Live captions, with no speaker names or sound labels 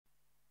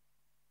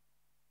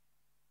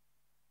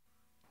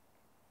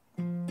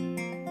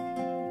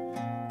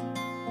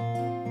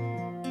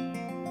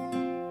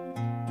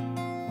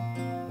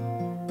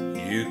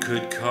You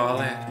could call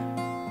it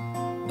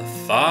a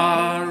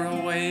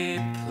faraway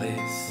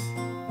place,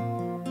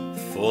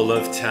 full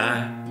of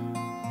time,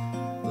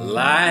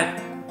 light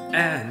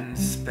and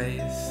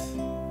space.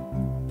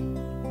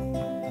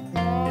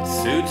 It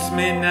suits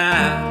me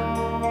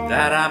now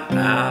that I'm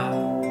out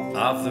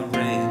of the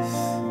race,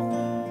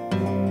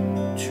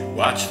 to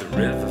watch the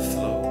river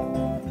flow.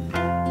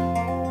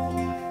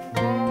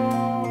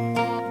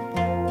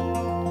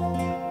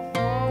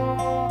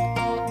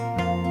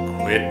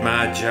 Quit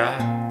my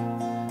job,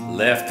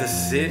 left the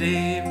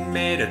city,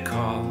 made a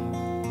call,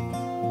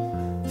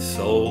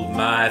 sold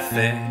my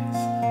things,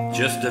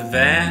 just a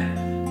van,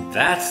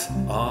 that's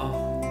all.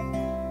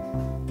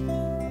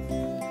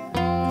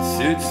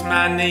 Suits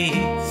my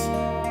needs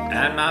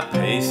and my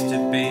pace to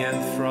be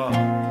enthralled,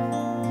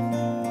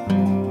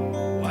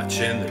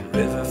 watching the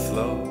river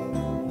flow.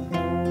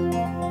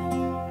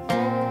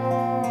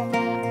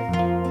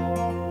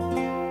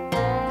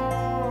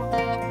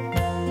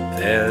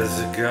 There's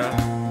a girl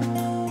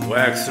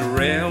works a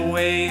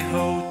railway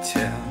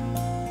hotel,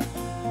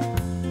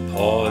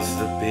 pours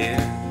the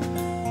beer,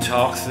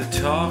 talks the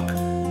talk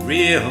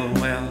real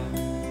well,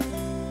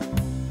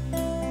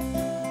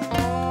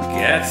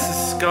 gets the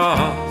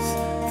scars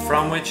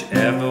from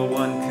whichever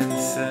one can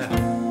sell,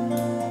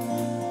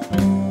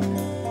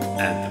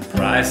 and the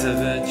price of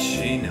it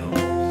she knows.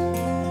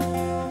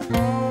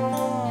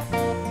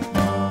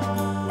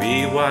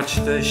 We watch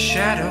the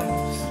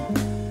shadows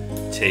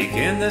take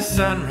in the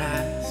sunrise,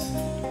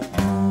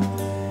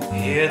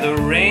 hear the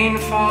rain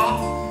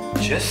fall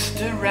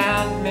just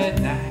around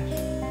midnight.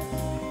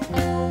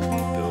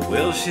 But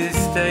will she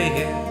stay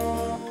here?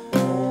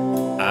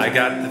 I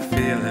got the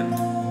feeling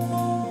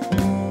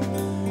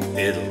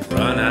it'll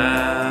run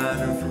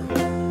out of room.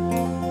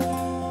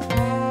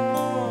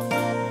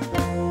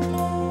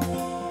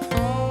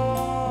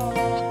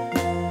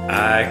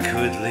 I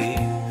could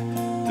leave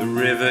the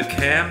river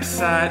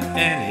campsite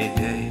any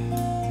day.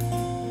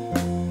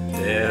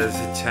 There's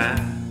a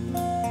town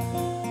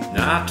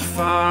not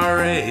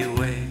far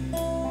away.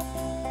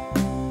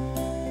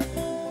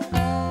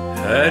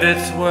 Heard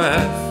it's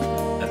worth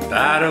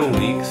about a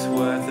week's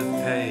worth of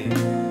pay.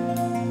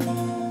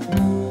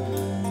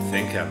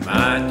 Think I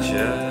might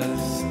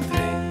just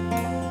stay.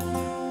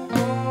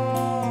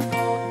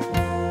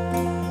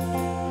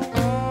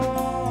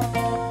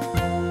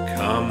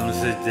 Comes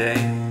a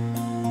day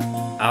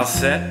I'll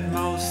set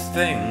most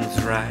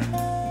things right,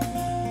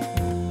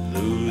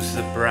 lose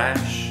the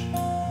brash,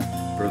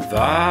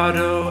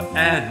 bravado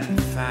and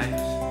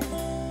fight.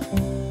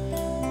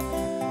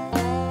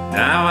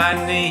 Now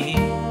I need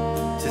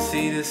to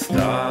see the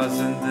stars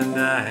in the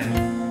night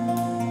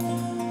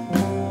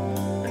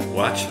and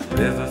watch the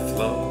river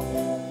flow.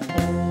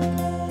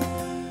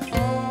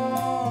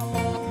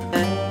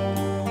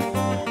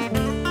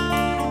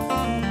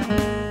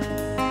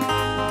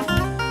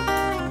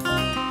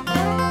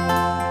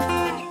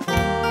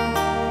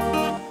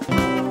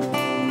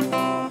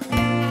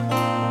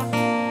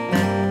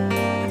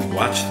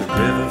 Watch the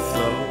river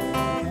flow.